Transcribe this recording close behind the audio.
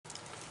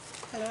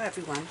Hello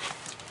everyone,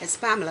 it's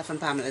Pamela from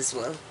Pamela's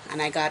World,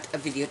 and I got a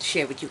video to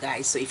share with you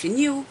guys. So if you're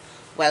new,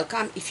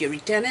 welcome. If you're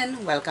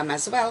returning, welcome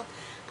as well.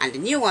 And the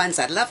new ones,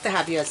 I'd love to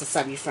have you as a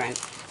subby friend.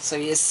 So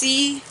you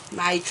see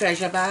my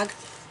treasure bag,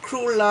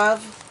 Crew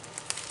Love,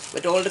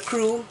 with all the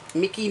crew,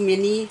 Mickey,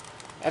 Minnie,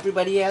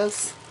 everybody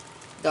else,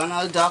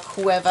 Donald, Duck,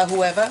 whoever.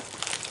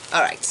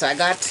 Alright, so I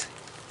got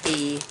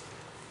a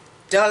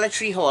Dollar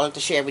Tree haul to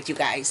share with you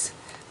guys.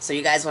 So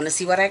you guys want to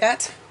see what I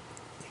got?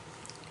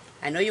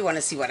 I know you want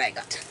to see what I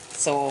got.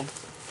 So,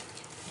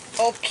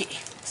 okay.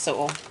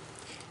 So,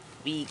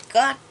 we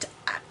got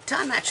a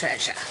ton of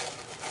treasure.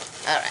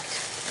 Alright.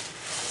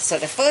 So,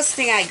 the first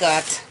thing I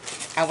got,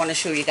 I want to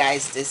show you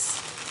guys this.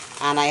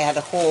 And I had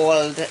to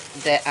hold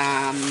the,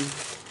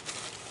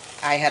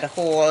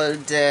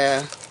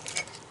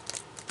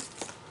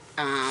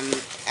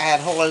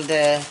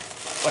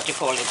 what you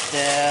call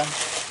it,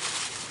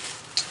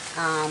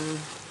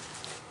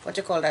 what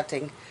you call that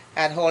thing? I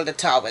had hold the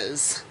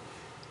towels.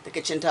 The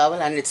kitchen towel,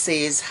 and it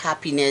says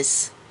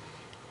happiness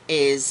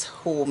is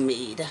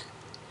homemade.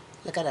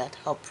 Look at that,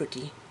 how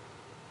pretty.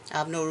 I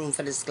have no room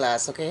for this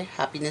glass, okay?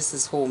 Happiness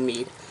is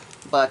homemade,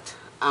 but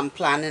I'm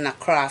planning a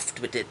craft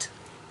with it.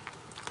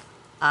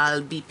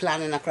 I'll be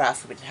planning a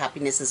craft with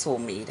happiness is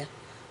homemade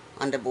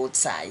on the both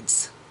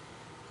sides,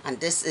 and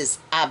this is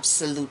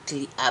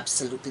absolutely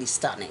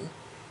stunning.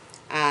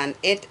 And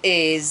it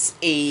is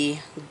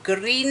a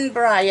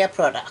Greenbrier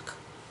product,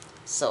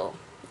 so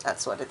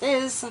that's what it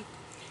is.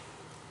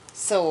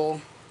 So,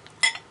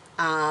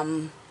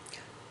 one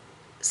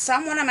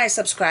of my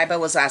subscribers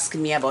was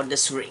asking me about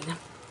this ring,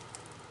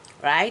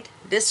 right?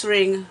 This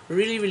ring,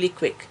 really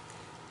quick.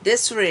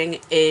 This ring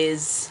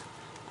is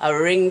a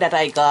ring that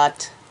I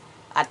got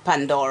at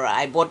Pandora.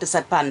 I bought this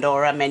at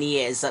Pandora many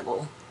years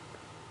ago.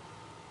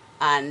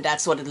 And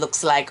that's what it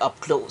looks like up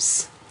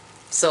close.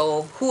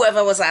 So,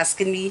 whoever was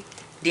asking me,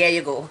 there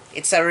you go.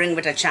 It's a ring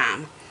with a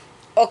charm.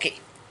 Okay,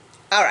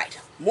 alright,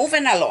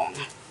 moving along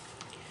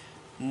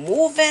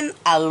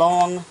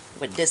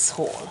with this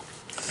haul.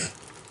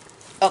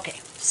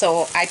 Okay,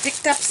 so I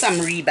picked up some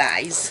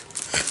rebuys,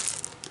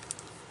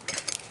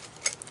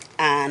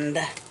 and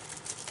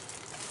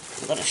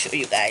I'm gonna show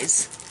you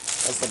guys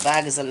because the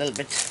bag is a little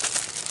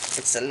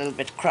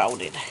bit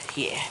crowded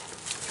here,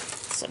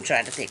 so I'm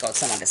trying to take out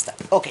some of the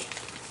stuff. Okay,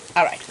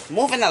 all right,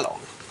 moving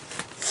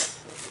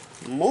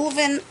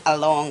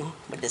along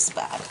with this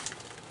bag.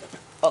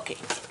 Okay,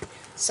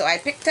 so I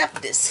picked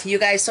up this. You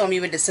guys saw me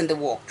with this in the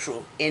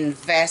walkthrough.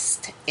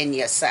 Invest in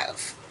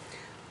yourself.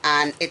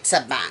 And it's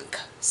a bank.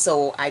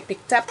 So I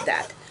picked up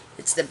that.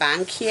 It's the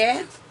bank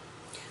here.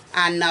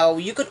 And now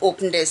you could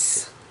open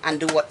this and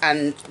do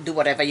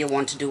whatever you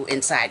want to do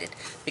inside it.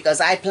 Because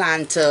I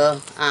plan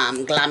to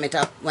glam it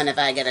up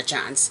whenever I get a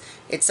chance.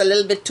 It's a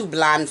little bit too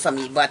bland for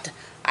me, but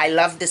I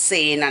love the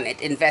saying on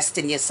it. Invest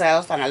in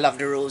yourself, and I love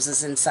the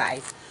roses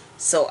inside.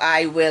 So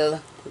I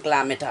will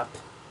glam it up.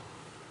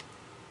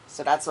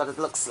 So that's what it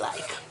looks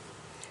like.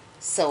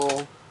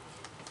 So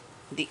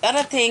the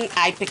other thing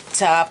I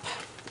picked up,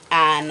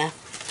 and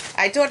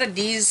I thought that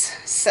these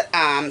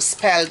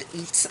spelled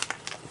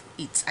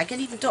eats. I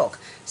can't even talk.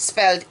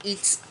 Spelled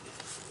eats.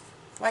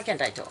 Why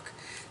can't I talk?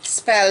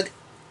 Spelled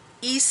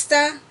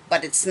Easter,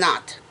 but it's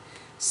not.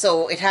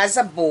 So it has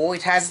a bow,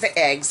 it has the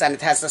eggs, and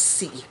it has a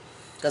C,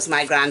 because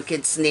my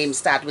grandkids' names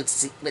start with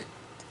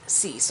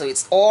C. So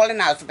it's all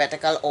in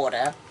alphabetical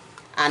order,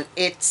 and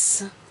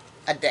it's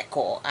a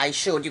decor. I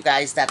showed you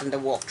guys that in the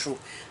walkthrough,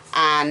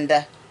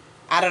 and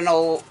I don't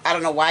know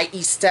why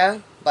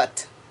Easter,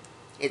 but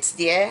it's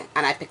there.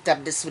 And I picked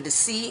up this with the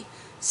C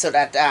so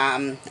that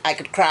I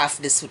could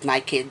craft this with my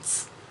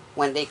kids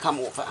when they come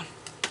over.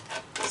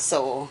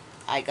 So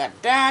I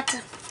got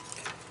that.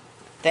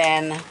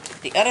 Then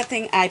the other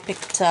thing I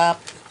picked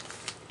up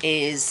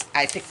is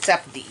I picked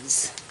up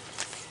these,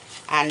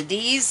 and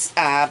these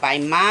are by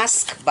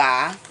Mask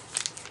Bar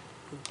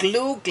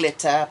Glue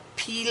Glitter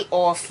Peel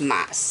Off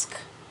Mask,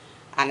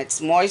 and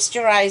it's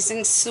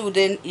moisturizing,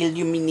 soothing,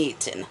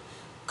 illuminating.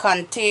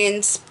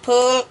 Contains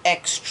pearl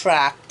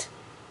extract,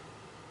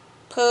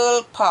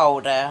 pearl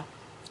powder,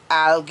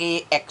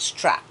 algae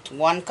extract.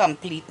 One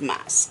complete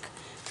mask.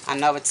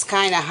 And now it's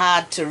kind of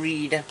hard to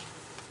read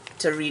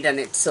on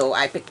it, so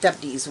I picked up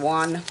these.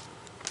 1,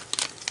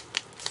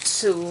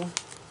 2,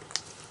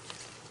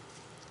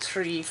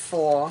 3,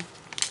 4,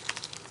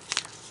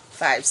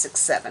 5, 6,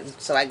 7.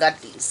 So I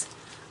got these.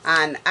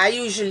 And I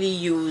usually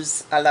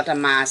use a lot of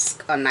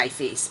mask on my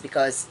face,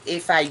 because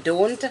if I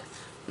don't,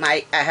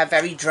 I have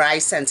very dry,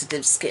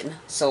 sensitive skin,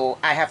 so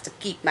I have to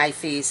keep my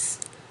face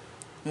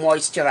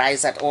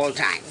moisturized at all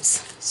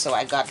times. So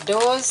I got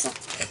those.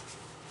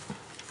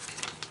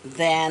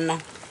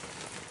 Then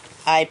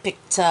I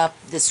picked up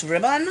this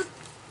ribbon,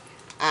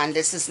 and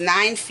this is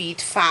 9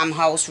 feet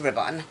farmhouse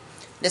ribbon.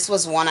 This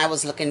was one I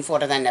was looking for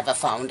that I never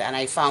found, and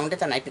I found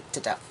it and I picked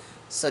it up.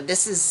 So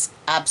this is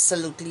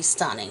absolutely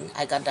stunning.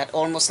 I got that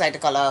almost like the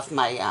color of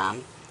my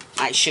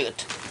my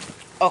shirt.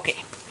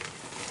 Okay,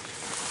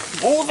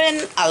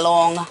 moving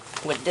along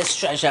with this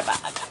treasure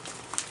bag.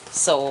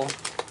 So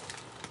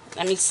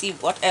let me see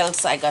what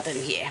else I got in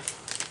here.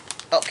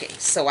 Okay,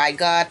 so I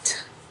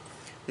got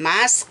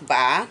Mask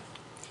Bar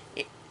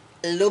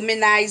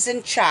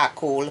Luminizing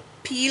Charcoal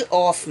Peel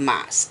Off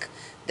Mask.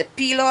 The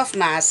peel off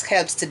mask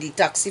helps to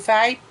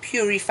detoxify,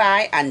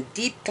 purify, and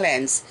deep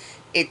cleanse.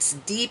 Its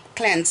deep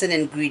cleansing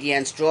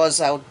ingredients draws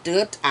out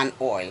dirt and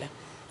oil.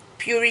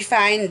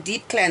 Purifying,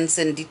 deep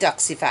cleansing,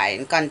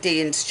 detoxifying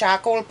contains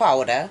charcoal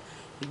powder,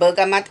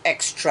 bergamot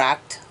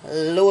extract,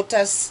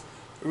 lotus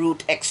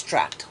root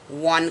extract.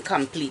 One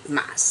complete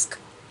mask.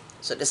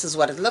 So this is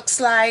what it looks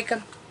like.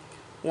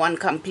 One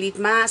complete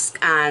mask,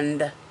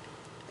 and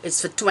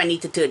it's for 20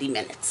 to 30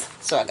 minutes.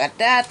 So I got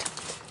that.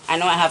 I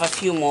know I have a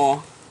few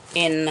more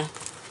in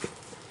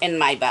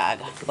my bag,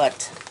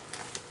 but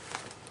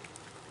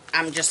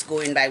I'm just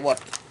going by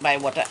what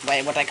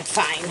I could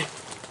find.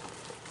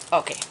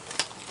 Okay.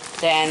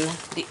 Then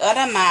the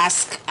other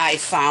mask I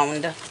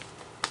found,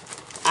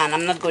 and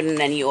I'm not going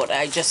in any order,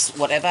 I just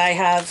whatever I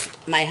have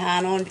my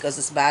hand on because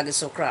this bag is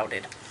so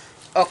crowded.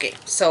 Okay,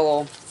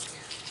 so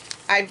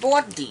I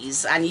bought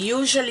these, and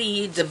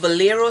usually the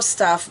Bolero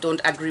stuff don't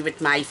agree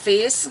with my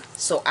face,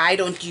 so I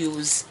don't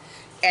use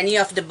any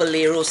of the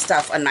Bolero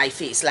stuff on my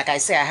face. Like I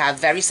say, I have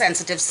very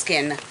sensitive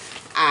skin,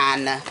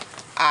 and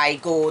I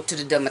go to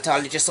the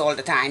dermatologist all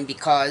the time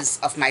because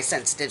of my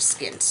sensitive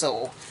skin,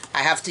 so I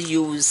have to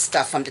use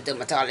stuff from the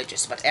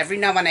dermatologist. But every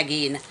now and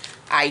again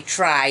I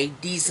try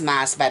these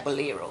masks by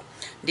Bolero.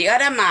 The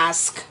other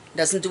mask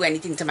doesn't do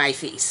anything to my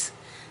face.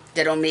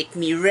 They don't make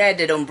me red,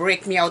 they don't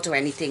break me out or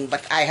anything,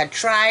 but I had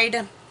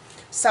tried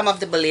some of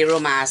the Bolero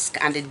mask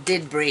and it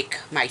did break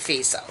my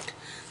face out.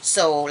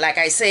 So like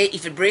I say,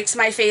 if it breaks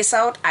my face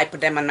out, I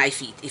put them on my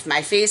feet. If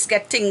my face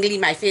get tingly,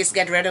 my face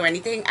get red or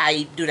anything,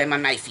 I do them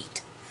on my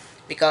feet,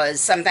 because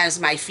sometimes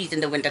my feet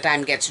in the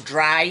wintertime gets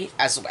dry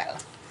as well,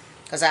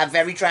 because I have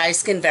very dry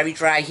skin, very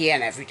dry hair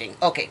and everything.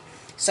 Okay,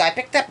 so I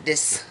picked up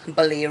this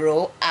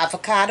Bolero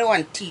Avocado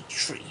and Tea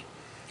Tree.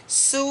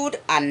 Soothe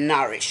and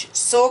nourish.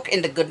 Soak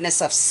in the goodness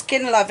of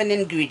skin-loving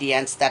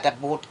ingredients that are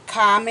both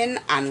calming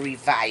and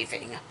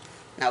reviving.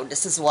 Now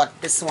this is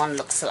what this one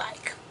looks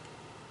like.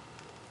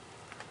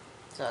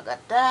 So I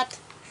got that.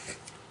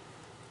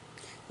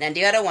 Then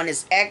the other one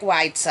is egg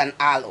whites and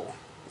aloe.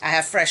 I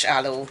have fresh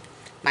aloe.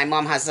 My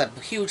mom has a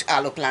huge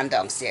aloe plant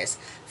downstairs.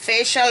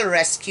 Facial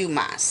Rescue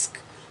Mask.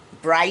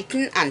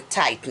 Brighten and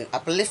tighten.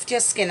 Uplift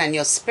your skin and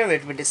your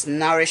spirit with this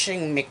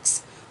nourishing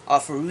mix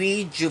of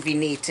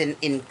rejuvenating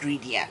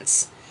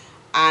ingredients.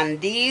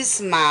 And these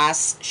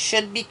masks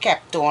should be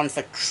kept on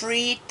for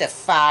 3 to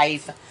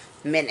 5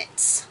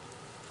 minutes.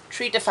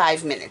 3 to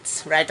 5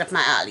 minutes, right up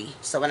my alley.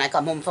 So when I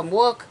come home from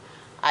work,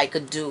 I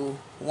could do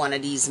one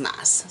of these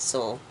masks.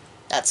 So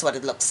that's what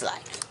it looks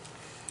like.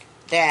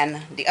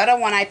 Then the other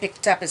one I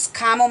picked up is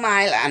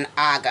Chamomile and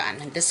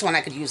Argan. This one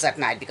I could use at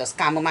night because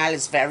chamomile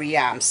is very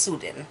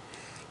soothing.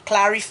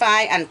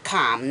 Clarify and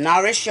calm.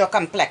 Nourish your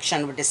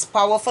complexion with this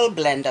powerful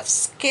blend of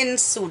skin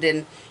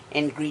soothing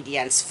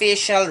ingredients.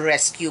 Facial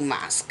Rescue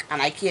Mask.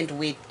 And I can't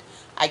wait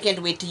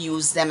to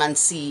use them and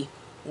see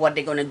what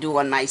they're gonna do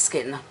on my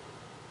skin,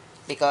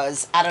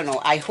 because I don't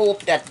know, I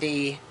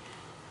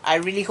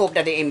really hope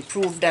that they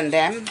improved on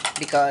them,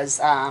 because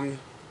I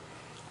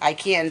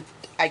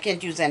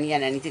can't use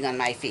anything on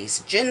my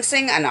face.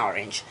 Ginseng and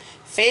Orange.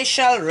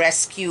 Facial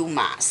Rescue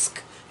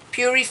Mask.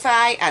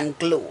 Purify and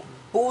glow.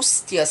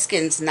 Boost your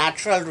skin's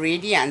natural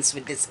radiance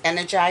with this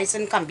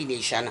energizing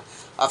combination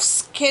of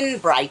skin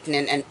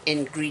brightening and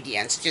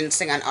ingredients,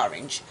 ginseng and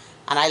orange.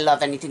 And I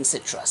love anything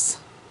citrus.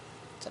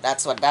 So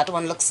that's what that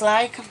one looks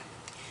like.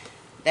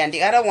 Then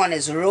the other one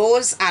is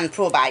Rose and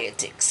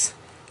Probiotics.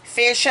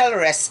 Facial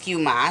Rescue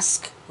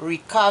Mask.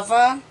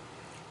 Recover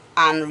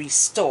and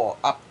restore.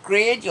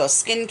 Upgrade your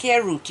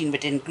skincare routine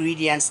with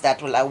ingredients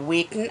that will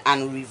awaken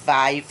and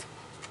revive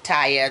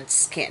tired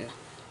skin.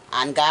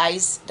 And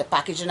guys, the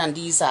packaging on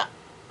these are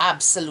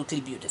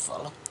absolutely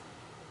beautiful.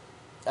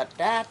 Got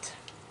that.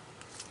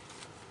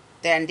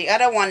 Then the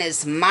other one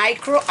is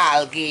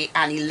Microalgae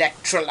and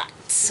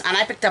Electrolytes, and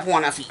I picked up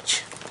one of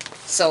each.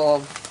 So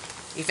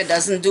if it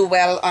doesn't do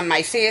well on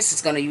my face,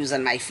 it's going to use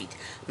on my feet.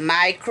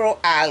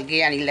 Microalgae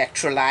and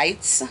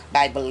Electrolytes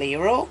by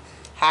Bolero.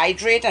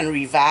 Hydrate and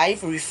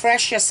revive.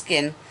 Refresh your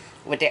skin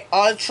with the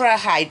ultra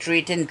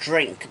hydrating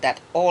drink that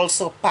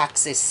also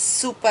packs a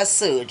super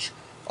surge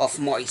of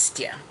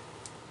moisture.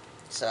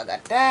 So I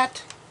got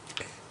that.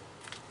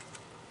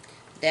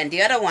 Then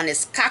the other one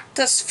is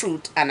Cactus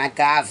Fruit and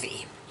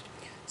Agave.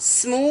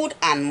 Smooth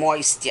and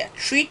moisture.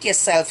 Treat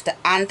yourself to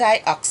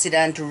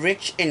antioxidant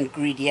rich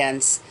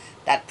ingredients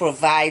that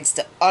provides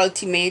the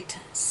ultimate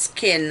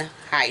skin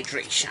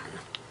hydration.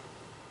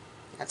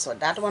 That's what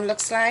that one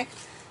looks like.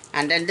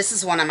 And then this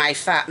is one of my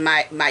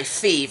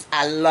fave.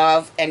 I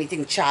love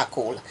anything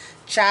charcoal.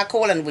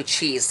 Charcoal and witch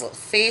hazel.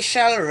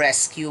 Facial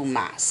Rescue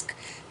Mask.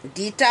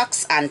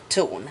 Detox and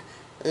tone.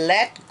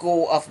 Let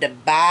go of the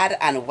bad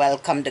and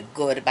welcome the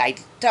good by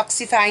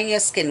detoxifying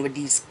your skin with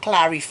these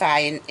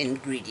clarifying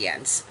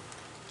ingredients.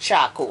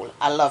 Charcoal.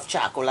 I love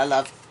charcoal. I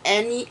love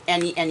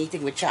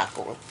anything with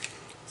charcoal.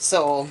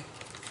 So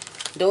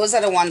those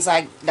are the ones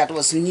that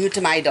was new to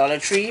my Dollar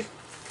Tree.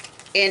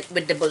 in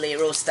with the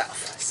Bolero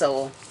stuff.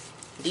 So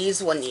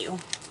these were new.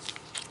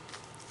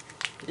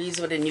 These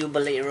were the new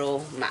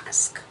Bolero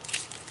mask.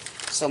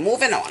 So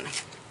moving on.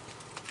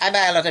 I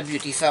buy a lot of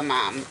beauty from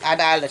I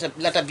buy a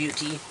lot of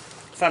beauty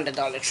from the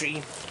Dollar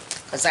Tree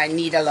because I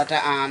need a lot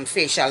of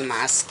facial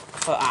mask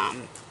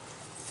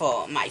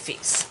for my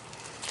face.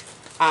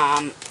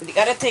 The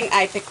other thing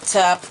I picked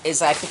up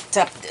is I picked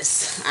up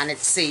this, and it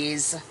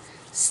says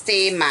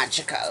Stay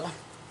Magical,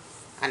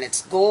 and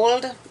it's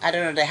gold. I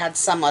don't know, they had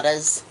some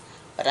others,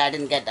 but I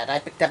didn't get that. I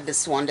picked up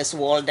this one, this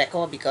wall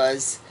decor,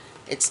 because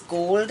it's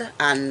gold,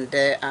 and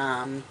the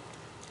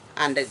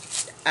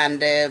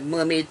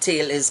mermaid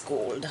tail is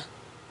gold,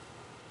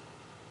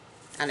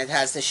 and it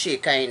has the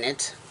shaker in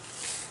it.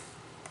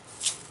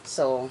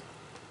 So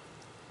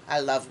I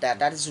love that.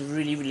 That is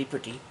really, really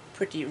pretty.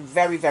 Pretty,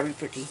 very, very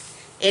pretty.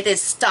 It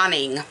is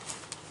stunning.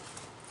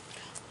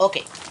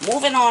 Okay,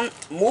 moving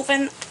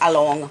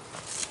along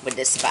with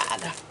this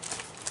bag.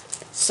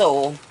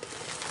 So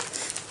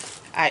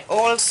I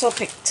also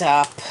picked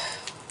up,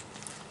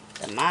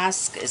 the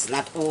mask is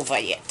not over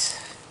yet.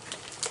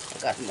 I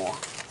got more.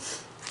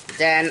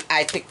 Then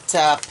I picked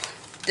up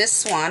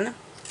this one,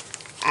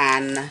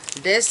 and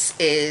this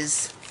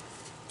is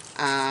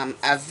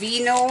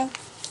Aveeno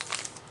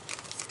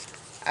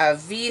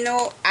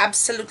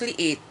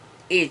Absolutely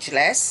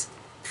Ageless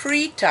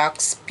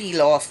Pre-Tox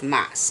Peel-Off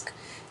Mask.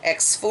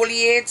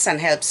 Exfoliates and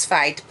helps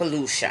fight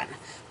pollution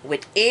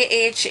with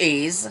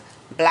AHA's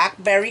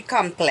Blackberry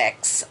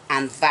Complex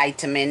and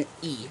Vitamin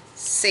E.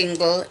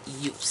 Single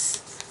use.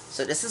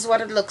 So this is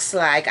what it looks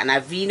like. And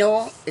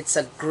Aveeno, it's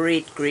a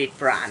great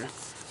brand,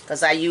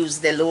 because I use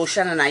the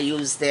lotion, and I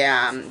use the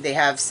they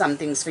have some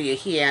things for your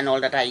hair and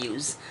all that I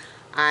use.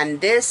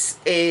 And this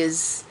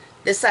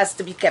has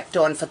to be kept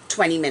on for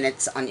 20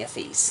 minutes on your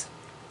face.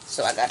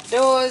 So I got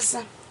those.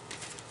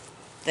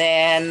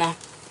 Then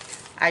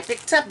I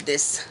picked up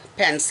this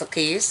pencil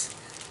case,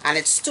 and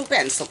it's 2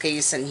 pencil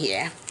case in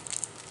here.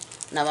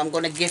 Now I'm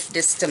going to gift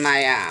this to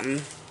my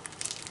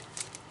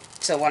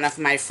to one of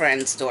my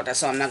friend's daughter,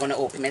 so I'm not going to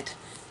open it.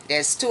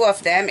 There's 2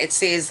 of them. It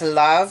says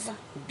Love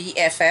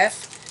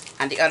BFF,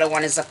 and the other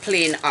one is a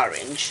plain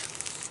orange.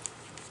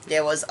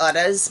 There was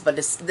others, but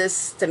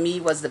this to me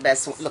was the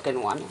best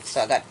looking one, so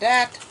I got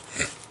that.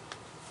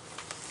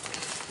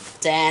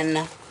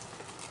 Then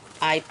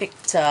I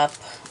picked up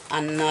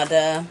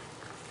another,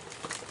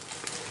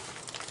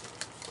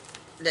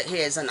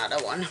 here's another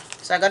one.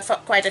 So I got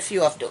quite a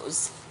few of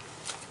those.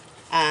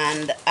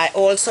 And I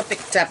also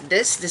picked up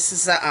this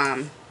is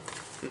a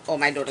oh,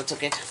 my daughter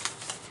took it.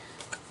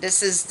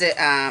 This is the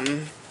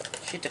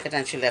she took it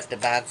and she left the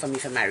bag for me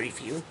for my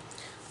review.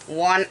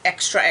 One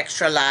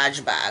extra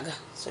large bag,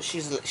 so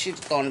she's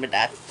gone with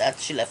that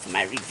she left for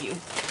my review.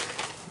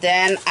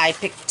 Then I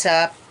picked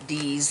up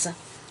these,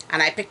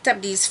 and I picked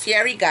up these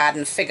Fairy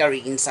Garden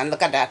figurines, and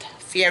look at that,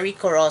 Fairy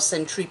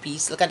Coruscant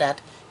 3-piece. Look at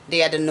that,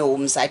 they are the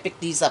gnomes. I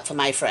picked these up for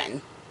my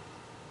friend.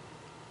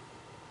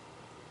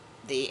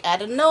 They are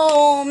the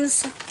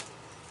gnomes.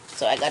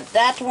 So I got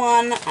that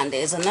one, and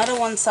there's another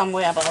one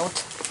somewhere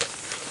about.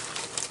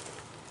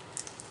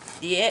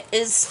 There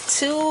is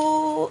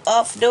 2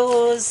 of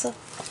those.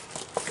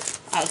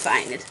 I'll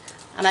find it.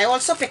 And I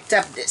also picked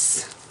up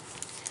this.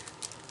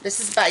 This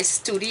is by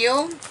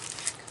Studio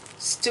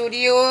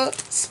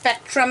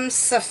Spectrum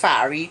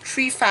Safari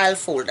 3-file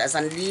folders,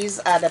 and these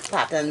are the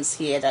patterns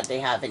here that they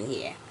have in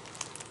here.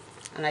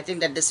 And I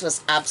think that this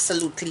was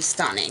absolutely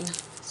stunning.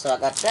 So I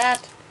got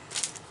that.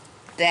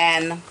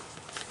 Then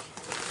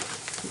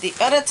the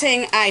other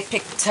thing I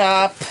picked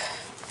up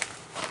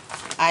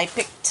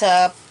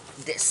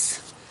this.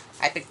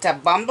 I picked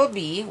up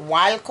Bumblebee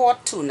Wild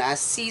Caught Tuna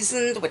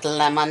seasoned with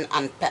lemon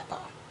and pepper.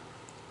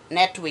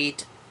 Net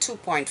weight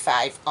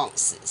 2.5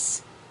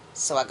 ounces.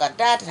 So I got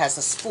that. It has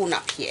a spoon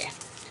up here.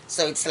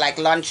 So it's like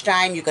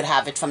lunchtime. You could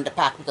have it from the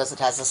pack because it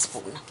has a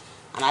spoon.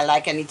 And I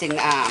like anything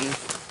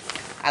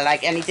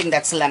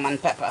that's lemon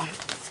pepper.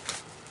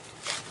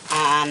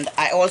 And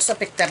I also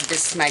picked up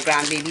this. My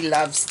grandbaby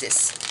loves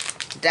this.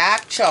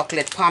 Dark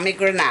chocolate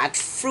pomegranate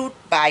fruit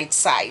bite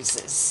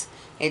sizes.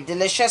 A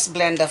delicious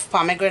blend of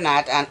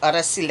pomegranate and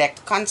other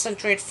select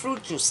concentrate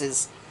fruit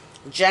juices,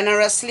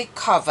 generously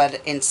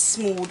covered in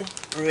smooth,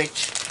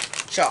 rich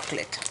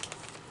chocolate.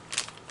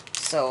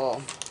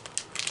 So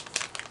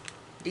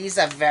these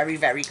are very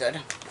good.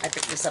 I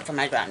picked this up for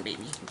my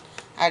grandbaby.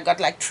 I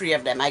got like 3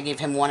 of them. I gave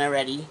him one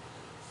already,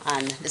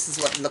 and this is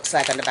what it looks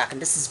like on the back,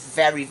 and this is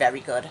very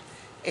good.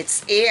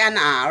 It's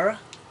A&R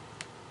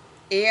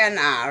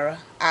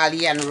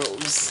Ali and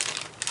Rose.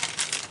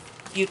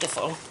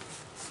 Beautiful.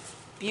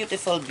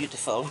 Beautiful.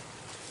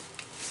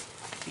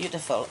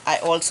 I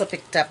also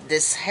picked up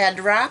this head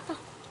wrap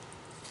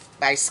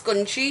by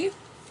Scunchi,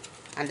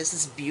 and this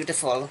is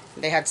beautiful.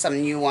 They had some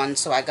new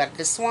ones, so I got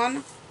this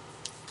one.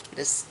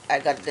 I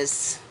got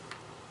this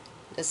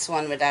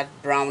one with that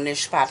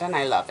brownish pattern.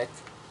 I love it.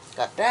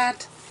 Got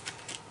that.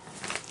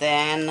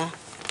 Then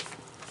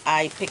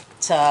I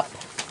picked up,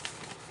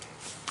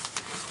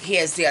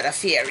 here's the other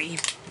fairy.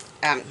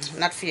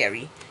 Not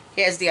fairy.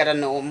 Here's the other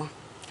gnome.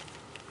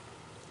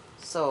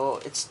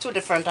 So it's two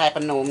different type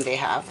of gnome they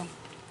have.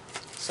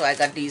 So I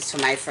got these for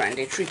my friend.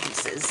 They're 3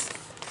 pieces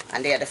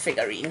and they are the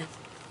figurine.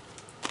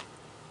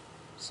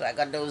 So I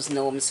got those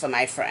gnomes for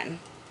my friend.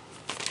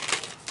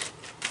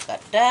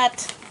 Got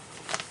that.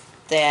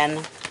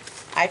 Then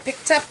I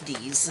picked up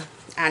these,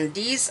 and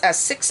these are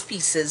 6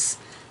 pieces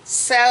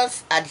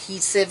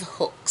self-adhesive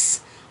hooks,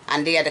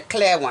 and they are the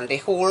clear one. They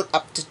hold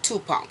up to 2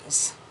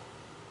 pounds.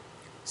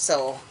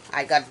 So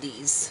I got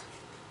these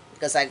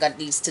because I got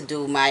these to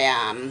do my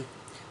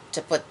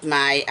to put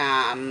my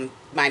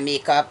my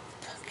makeup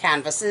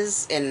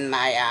canvases in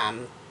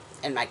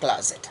my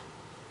closet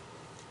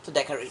to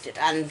decorate it.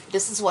 And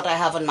this is what I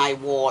have on my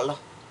wall,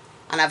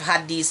 and I've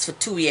had these for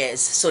 2 years,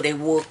 so they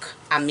work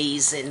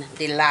amazing.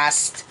 They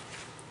last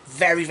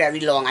very, very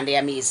long, and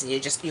they're amazing. You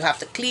have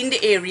to clean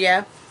the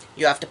area,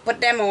 you have to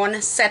put them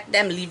on, set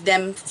them, leave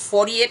them for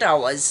 48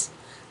 hours,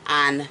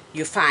 and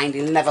you find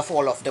they'll never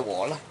fall off the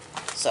wall.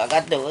 So I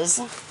got those.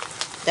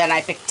 Then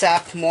I picked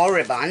up more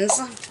ribbons,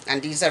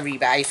 and these are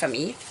rebuy for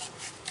me.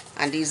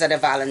 And these are the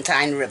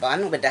Valentine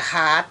ribbon with the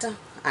heart,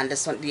 and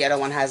this one, the other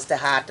one has the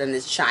heart and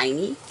it's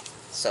shiny.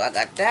 So I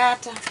got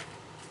that.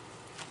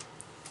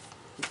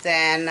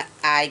 Then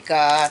I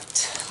got,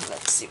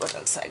 let's see what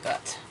else I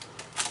got.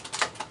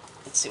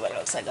 Let's see what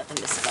else I got in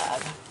this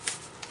bag.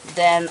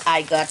 Then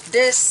I got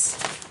this.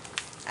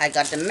 I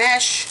got the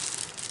mesh,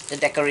 the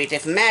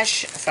decorative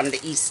mesh from the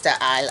Easter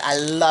aisle. I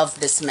love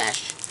this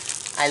mesh.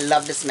 I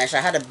love this mesh. I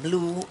had a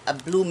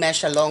blue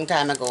mesh a long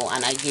time ago,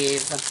 and I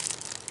gave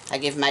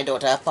my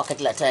daughter a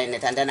pocket letter in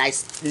it, and then I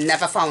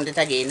never found it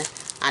again.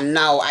 And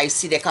now I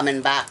see they're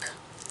coming back,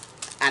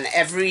 and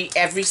every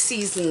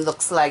season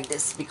looks like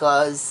this,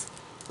 because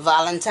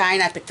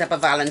Valentine, I picked up a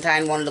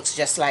Valentine one, looks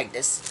just like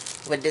this,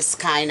 with this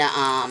kind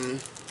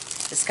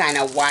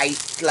of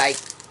white, like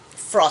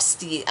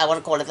frosty, I want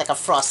to call it like a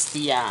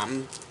frosty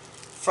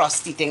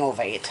thing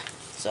over it.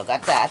 So I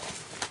got that.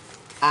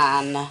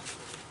 And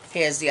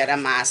here's the other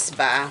Mars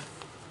bar,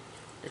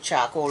 the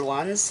charcoal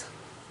ones.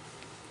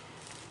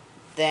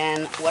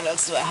 Then what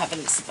else do I have in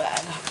this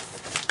bag?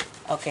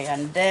 Okay,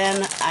 and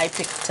then I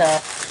picked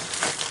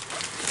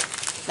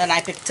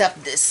up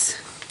this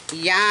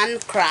yarn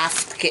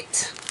craft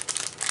kit.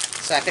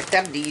 So I picked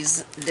up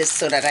this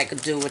so that I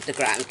could do with the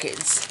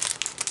grandkids.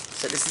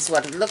 So this is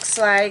what it looks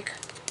like.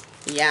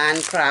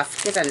 Yarn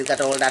craft kit, and it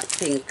got all that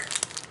pink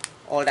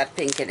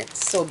in it.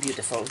 So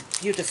beautiful,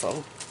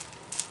 beautiful.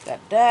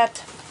 Got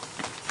that.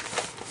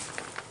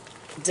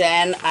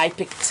 Then I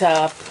picked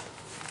up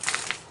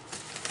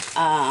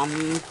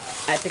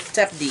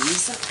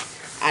these,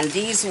 and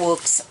these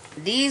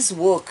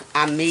work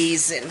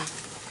amazing.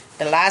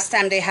 The last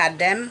time they had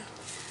them,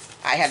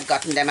 I had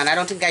gotten them, and I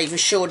don't think I even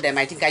showed them.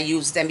 I think I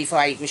used them before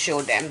I even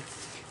showed them.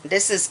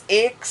 This is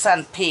Aches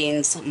and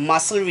Pains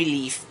Muscle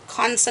Relief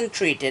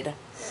Concentrated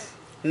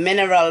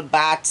Mineral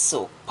Bath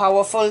Soak.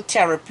 Powerful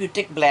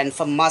therapeutic blend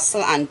for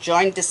muscle and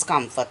joint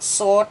discomfort,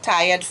 sore,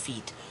 tired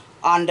feet,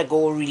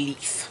 on-the-go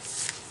relief.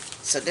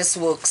 So this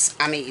works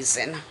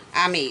amazing,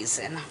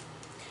 amazing.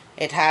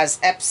 It has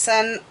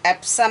Epsom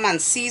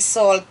and sea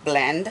salt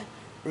blend,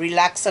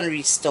 relax and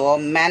restore,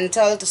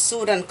 menthol to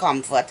soothe and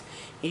comfort,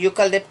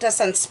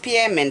 eucalyptus and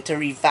spearmint to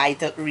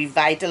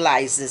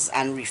revitalizes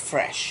and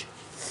refresh.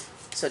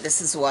 So this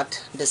is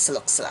what this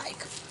looks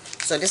like.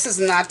 So this is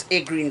not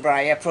a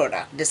Greenbrier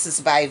product. This is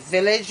by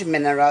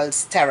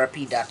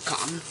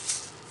villagemineralstherapy.com.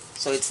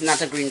 So it's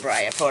not a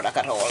Greenbrier product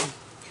at all.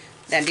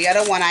 Then the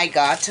other one I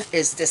got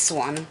is this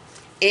one.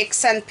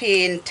 Aches and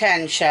Pain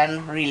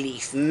Tension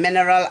Relief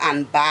Mineral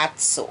and Bath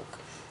Soak.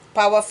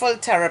 Powerful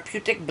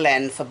therapeutic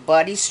blend for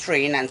body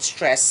strain and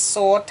stress,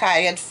 sore,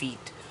 tired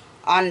feet,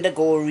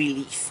 on-the-go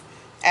relief.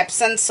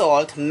 Epsom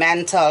salt,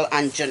 menthol,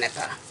 and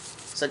juniper.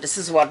 So this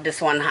is what this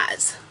one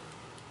has.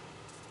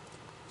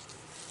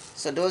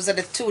 So those are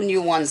the 2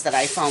 new ones that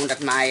I found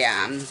at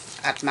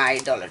my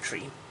Dollar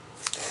Tree.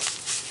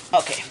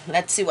 Okay,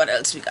 let's see what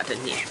else we got in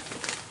here.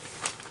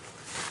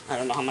 I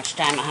don't know how much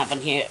time I have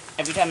in here.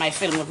 Every time I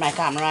film with my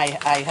camera,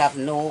 I have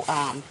no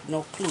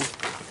clue.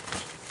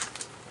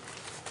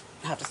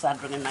 I have to start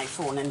bringing my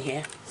phone in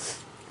here.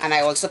 And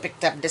I also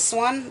picked up this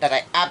one that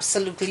I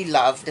absolutely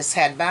love. This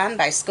headband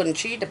by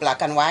Scunci, the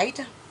black and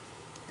white.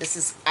 This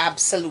is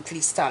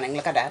absolutely stunning.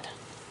 Look at that.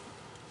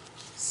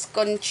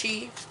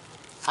 Scunci,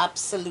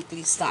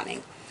 absolutely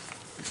stunning.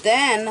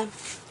 Then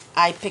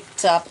I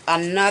picked up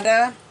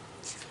another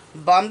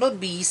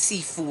Bumblebee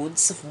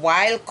Seafoods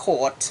Wild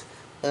Caught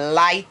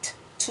Light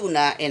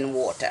Tuna in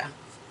Water.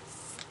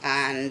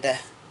 And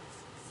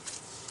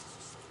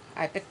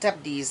I picked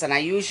up these, and I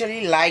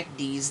usually like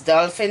these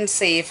Dolphin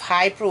Safe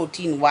High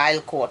Protein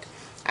Wild Caught.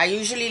 I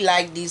usually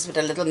like these with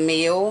a little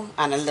mayo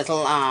and a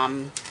little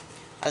onion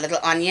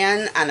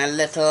and a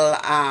little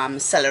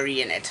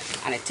celery in it,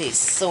 and it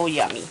tastes so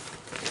yummy.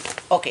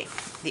 Okay,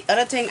 the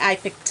other thing I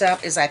picked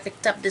up is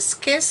this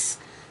Kiss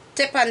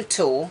Tip and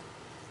Toe,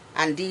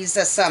 and these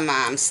are some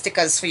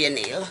stickers for your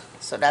nail.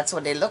 So that's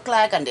what they look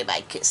like, and they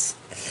by Kiss.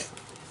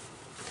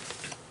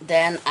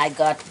 Then I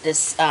got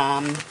this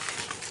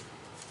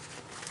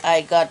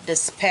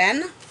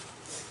pen,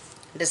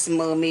 this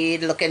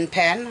mermaid looking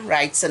pen,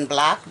 writes in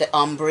black, the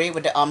ombre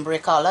with the ombre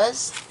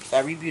colors,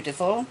 very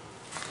beautiful.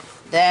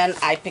 Then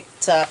I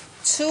picked up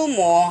 2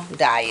 more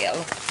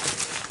dial.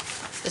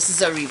 This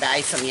is a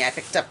rebuy for me. I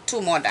picked up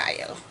 2 more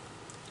dial.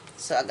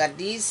 So I got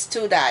these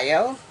 2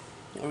 dial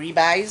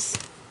rebuys.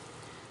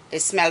 They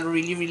smell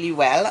really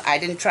well. I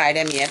didn't try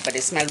them yet, but they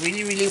smell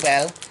really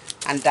well.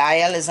 And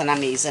dial is an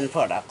amazing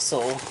product,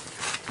 so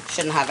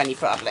shouldn't have any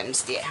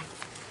problems there.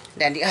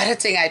 Then the other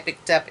thing I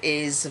picked up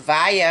is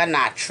Via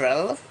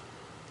Natural,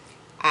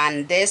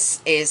 and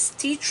this is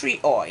tea tree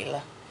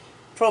oil.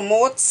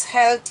 Promotes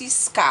healthy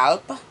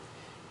scalp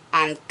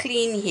and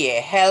clean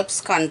hair,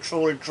 helps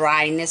control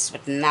dryness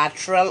with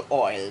natural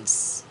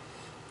oils.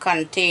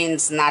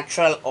 Contains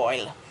natural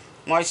oil,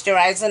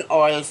 moisturizing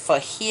oil for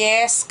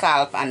hair,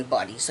 scalp and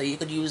body. So you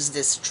could use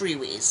this 3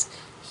 ways: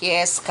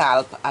 hair,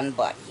 scalp and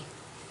body.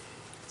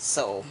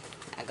 So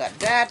I got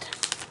that.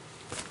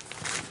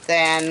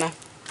 Then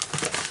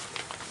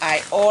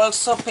I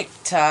also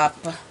picked up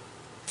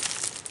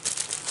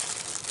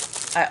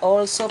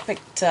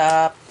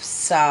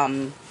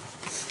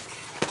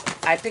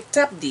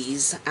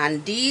these,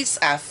 and these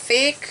are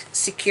fake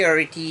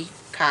security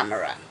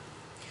camera.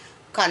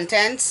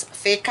 Contents: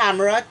 fake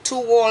camera, 2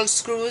 wall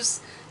screws.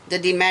 The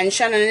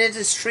dimension on it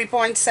is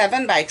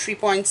 3.7 by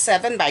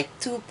 3.7 by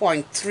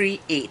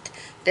 2.38.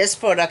 This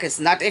product is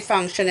not a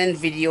functioning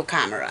video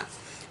camera.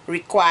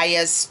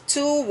 Requires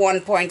 2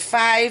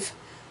 1.5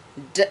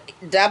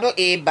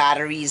 AA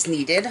batteries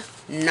needed,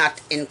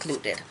 not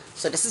included.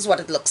 So this is what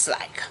it looks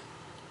like.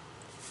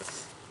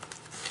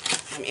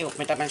 Let me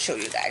open it up and show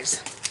you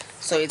guys.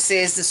 So it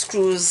says the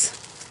screws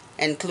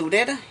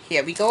included.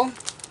 Here we go.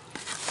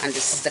 And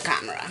this is the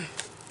camera.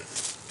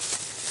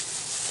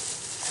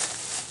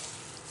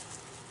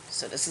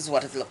 So this is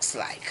what it looks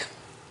like.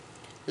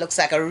 Looks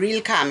like a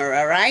real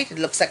camera, right? It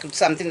looks like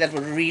something that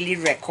would really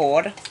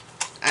record.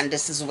 And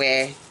this is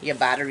where your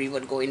battery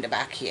would go in the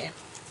back here.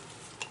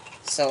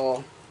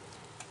 So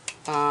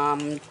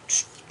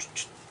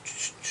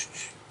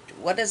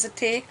what does it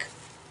take?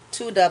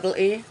 2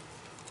 AA.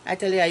 I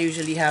tell you, I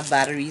usually have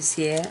batteries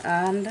here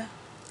and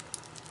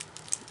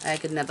I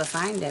could never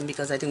find them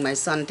because I think my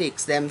son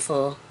takes them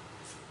for...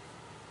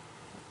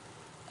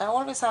 I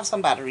always have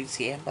some batteries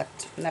here, but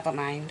never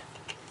mind.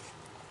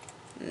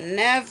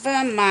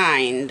 Never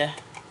mind.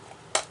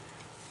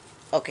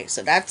 Okay,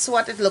 so that's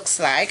what it looks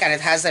like, and it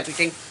has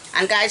everything.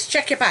 And guys,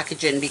 check your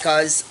packaging,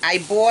 because I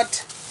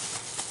bought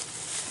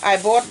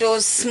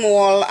those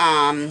small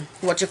I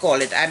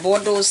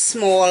bought those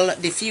small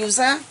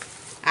diffuser,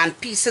 and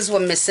pieces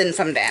were missing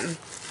from them.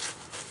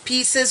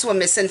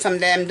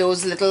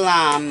 Those little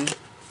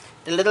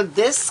the little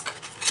disc.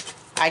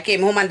 I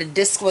came home and the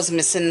disc was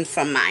missing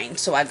from mine,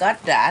 so I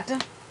got that.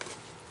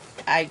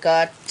 And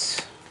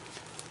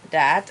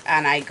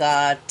I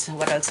got,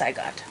 what else I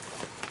got?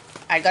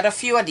 I got a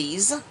few of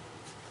these.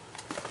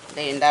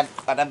 They're in that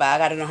other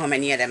bag. I don't know how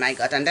many of them I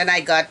got. And then I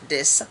got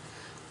this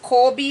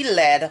Corby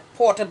LED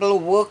portable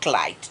work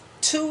light.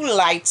 2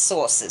 light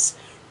sources.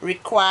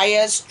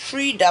 Requires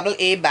 3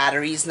 AA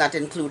batteries not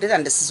included.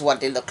 And this is what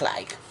they look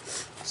like.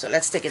 So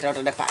let's take it out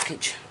of the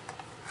package.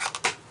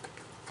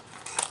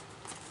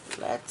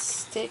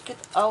 Let's take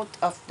it out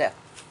of the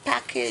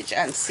package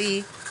and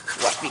see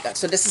what we got.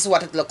 So this is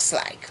what it looks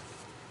like.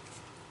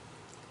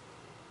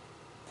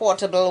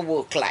 Portable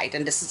work light,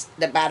 and this is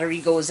the battery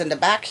goes in the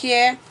back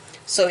here.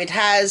 So it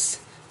has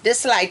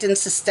this lighting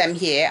system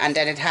here, and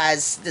then it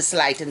has this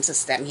lighting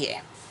system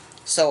here.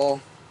 So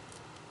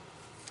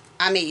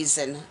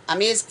amazing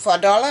for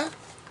 $1.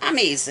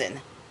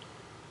 Amazing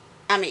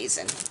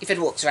if it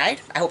works,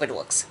 right? I hope it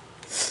works.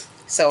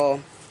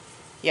 So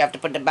you have to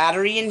put the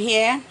battery in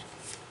here.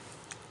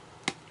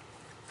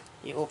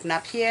 You open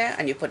up here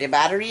and you put your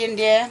battery in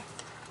there.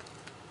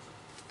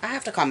 I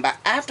have to come back.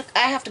 I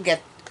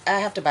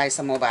have to buy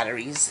some more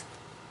batteries.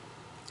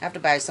 I have to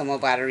buy some more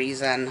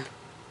batteries and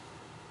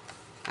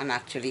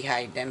actually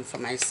hide them for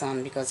my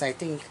son, because I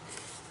think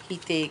he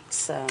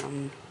takes I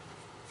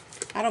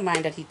don't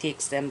mind that he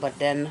takes them, but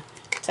then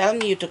tell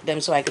me you took them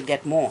so I could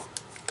get more,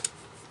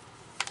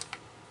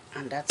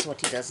 and that's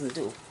what he doesn't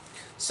do.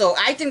 So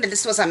I think that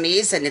this was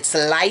amazing. It's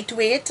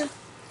lightweight.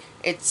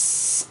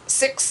 It's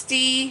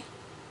 60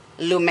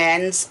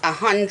 lumens,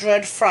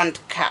 100 front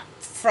cap.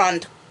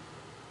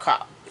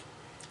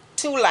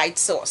 2 light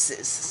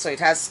sources. So it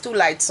has 2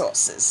 light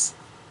sources.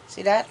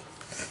 See that?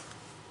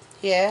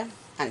 Here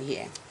and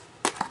here.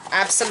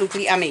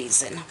 Absolutely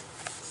amazing.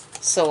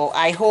 So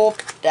I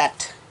hope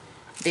that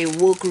they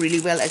work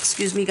really well.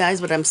 Excuse me guys,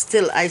 but I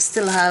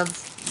still have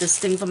this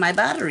thing for my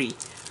battery.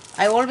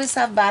 I always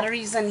have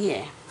batteries in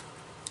here.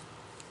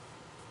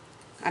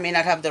 I may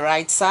not have the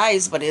right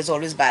size, but there's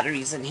always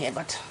batteries in here.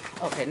 But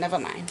okay, never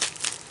mind.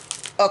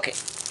 Okay.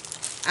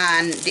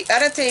 And the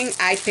other thing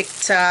I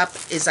picked up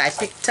is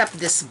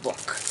this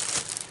book.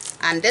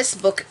 And this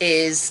book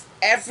is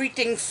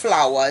Everything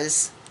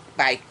Flowers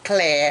by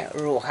Claire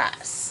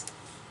Rojas.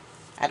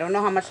 I don't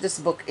know how much this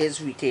book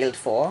is retailed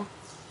for.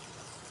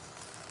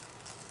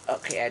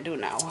 Okay, I do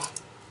now.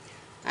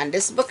 And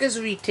this book is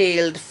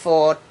retailed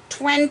for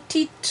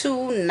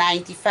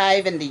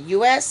 $22.95 in the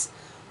US,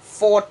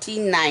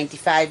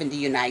 $14.95 in the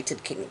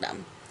United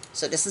Kingdom.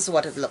 So this is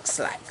what it looks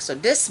like. So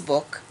this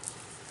book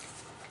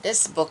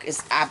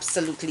is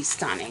absolutely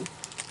stunning.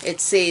 It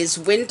says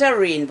winter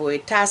rainbow, a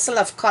tassel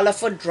of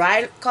colorful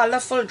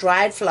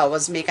dried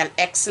flowers make an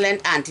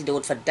excellent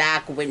antidote for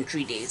dark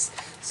wintry days.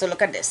 So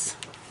look at this.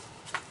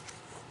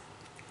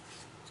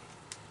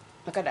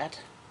 Look at that.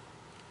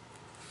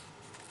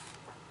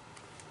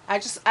 I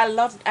just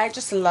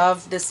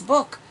love this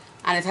book,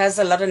 and it has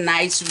a lot of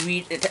nice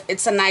read.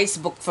 It's a nice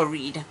book for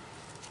read.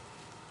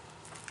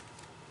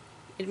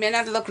 It may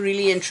not look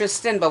really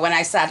interesting, but when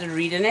I started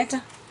reading it,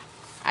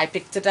 I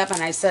picked it up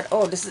and I said,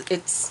 "Oh,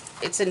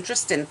 it's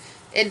interesting."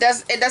 It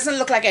doesn't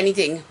look like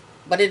anything,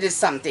 but it is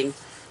something.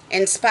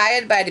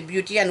 Inspired by the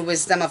beauty and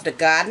wisdom of the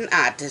garden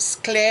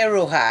artist Claire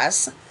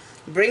Rojas,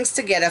 brings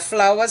together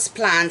flowers,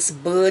 plants,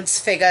 birds,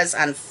 figures,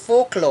 and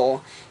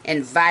folklore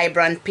in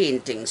vibrant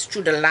paintings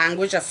through the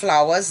language of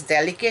flowers.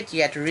 Delicate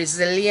yet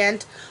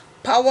resilient,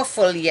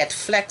 powerful yet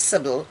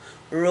flexible,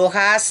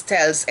 Rojas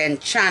tells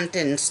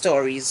enchanting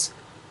stories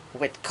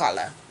with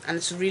color. And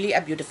it's really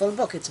a beautiful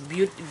book. It's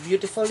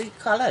beautifully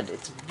colored.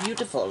 It's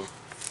beautiful.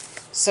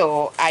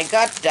 So I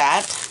got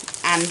that.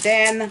 And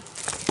then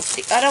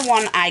the other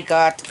one I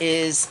got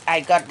this.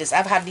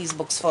 I've had these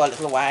books for a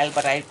little while,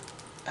 but I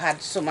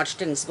had so much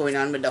things going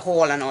on with the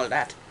haul and all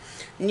that.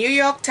 New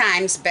York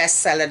Times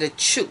bestseller, The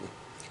Chew.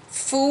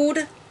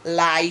 Food,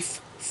 Life,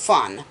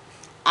 Fun.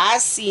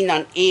 As seen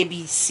on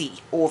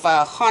ABC.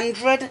 Over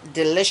 100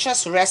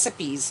 delicious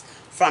recipes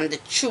from the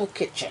Chew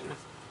Kitchen.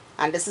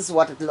 And this is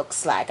what it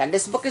looks like. And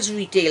this book is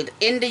retailed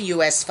in the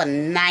US for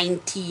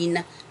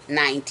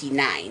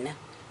 $19.99.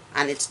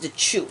 And it's The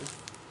Chew.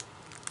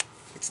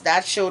 It's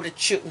that show, The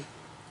Chew.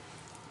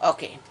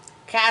 Okay.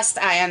 Cast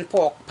iron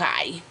pork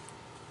pie.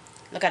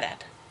 Look at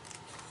that.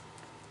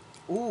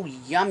 Ooh,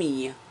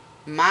 yummy.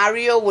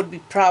 Mario would be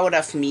proud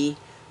of me.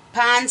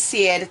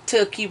 Pan-seared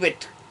turkey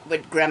with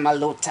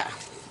gremolata.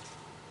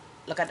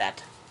 Look at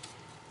that.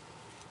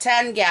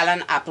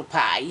 10-gallon apple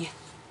pie.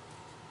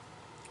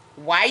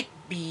 White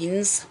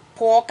beans,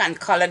 pork, and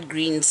collard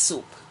green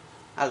soup.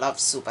 I love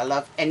soup. I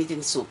love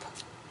anything soup.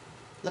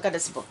 Look at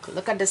this book.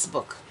 Look at this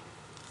book.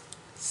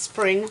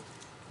 Spring.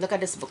 Look at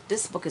this book.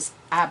 This book is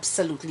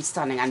absolutely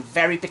stunning and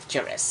very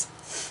picturesque.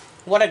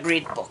 What a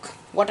great book.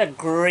 What a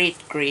great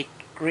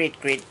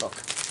book.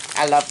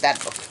 I love that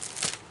book.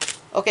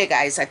 Okay,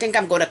 guys, I think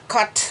I'm going to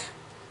cut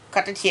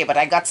it here, but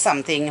I got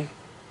something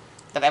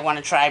that I want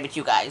to try with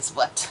you guys,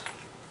 but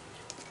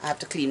I have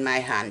to clean my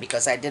hand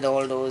because I did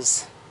all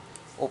those,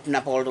 open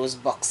up all those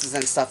boxes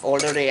and stuff.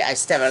 Although I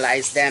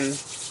sterilized them,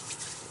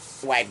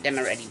 wiped them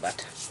already,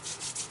 but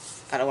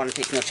I don't want to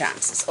take no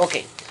chances.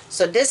 Okay,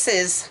 so this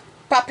is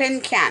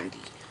Poppin' Candy.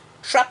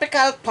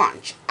 Tropical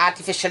Punch,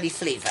 artificially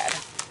flavored.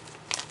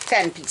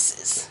 10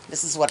 pieces.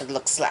 This is what it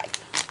looks like.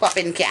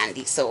 Poppin'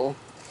 Candy. So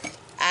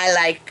I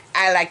like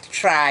to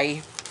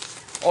try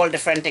all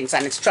different things,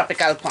 and it's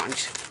Tropical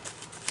Punch.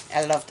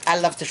 I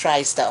love to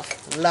try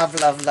stuff. Love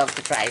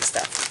to try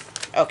stuff.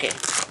 Okay.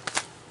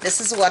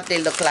 This is what they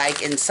look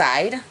like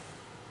inside.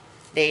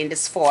 They're in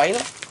this foil.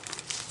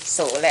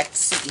 So let's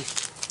see.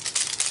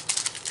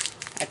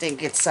 I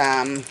think it's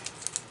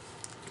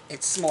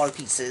small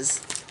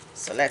pieces.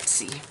 So let's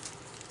see.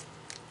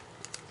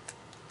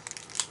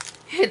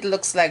 It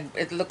looks like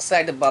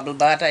the bubble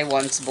bath I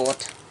once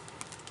bought.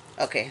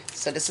 Okay,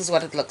 so this is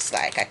what it looks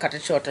like. I cut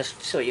it short to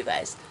show you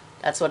guys.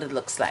 That's what it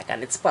looks like,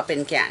 and it's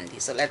Poppin' Candy.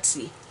 So let's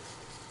see.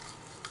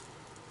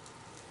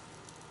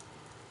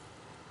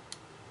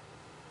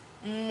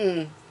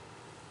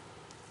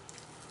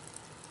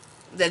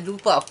 They do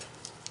pop.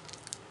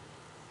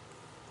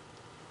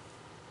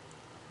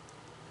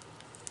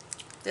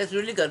 It's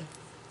really good.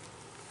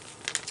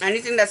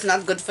 Anything that's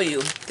not good for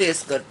you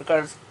tastes good,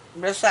 because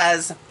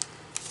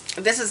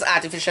this is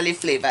artificially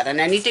flavored, and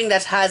anything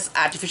that has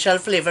artificial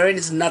flavoring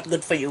is not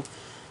good for you.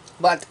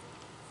 But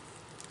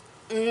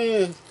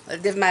it'll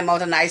give my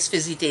mouth a nice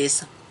fizzy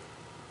taste.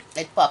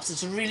 It pops.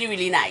 It's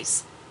really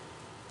nice.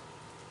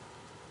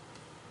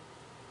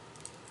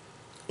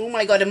 Oh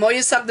my god, the more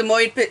you suck, the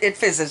more it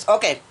fizzes.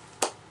 Okay,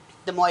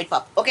 the more it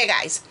pops. Okay,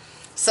 guys,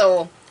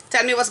 so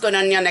tell me what's going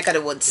on in your neck of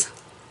the woods,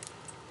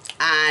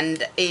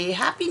 and a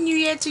happy new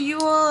year to you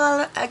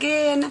all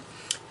again.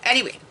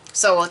 Anyway,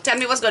 so tell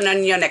me what's going on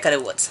in your neck of the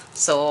woods.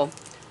 So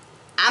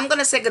I'm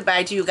gonna say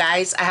goodbye to you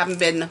guys. I haven't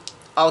been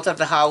out of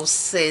the house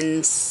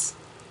since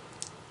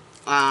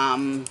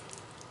oh,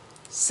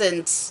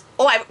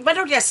 I went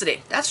out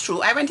yesterday. That's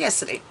true, I went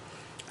yesterday,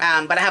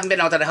 but I haven't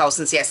been out of the house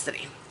since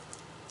yesterday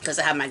because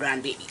I have my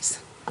grandbabies,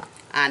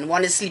 and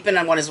one is sleeping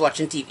and one is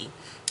watching TV.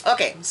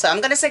 Okay, so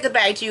I'm gonna say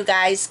goodbye to you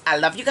guys. I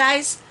love you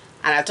guys,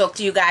 and I'll talk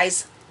to you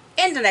guys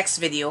in the next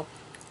video.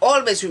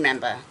 Always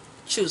remember,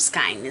 choose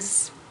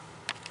kindness.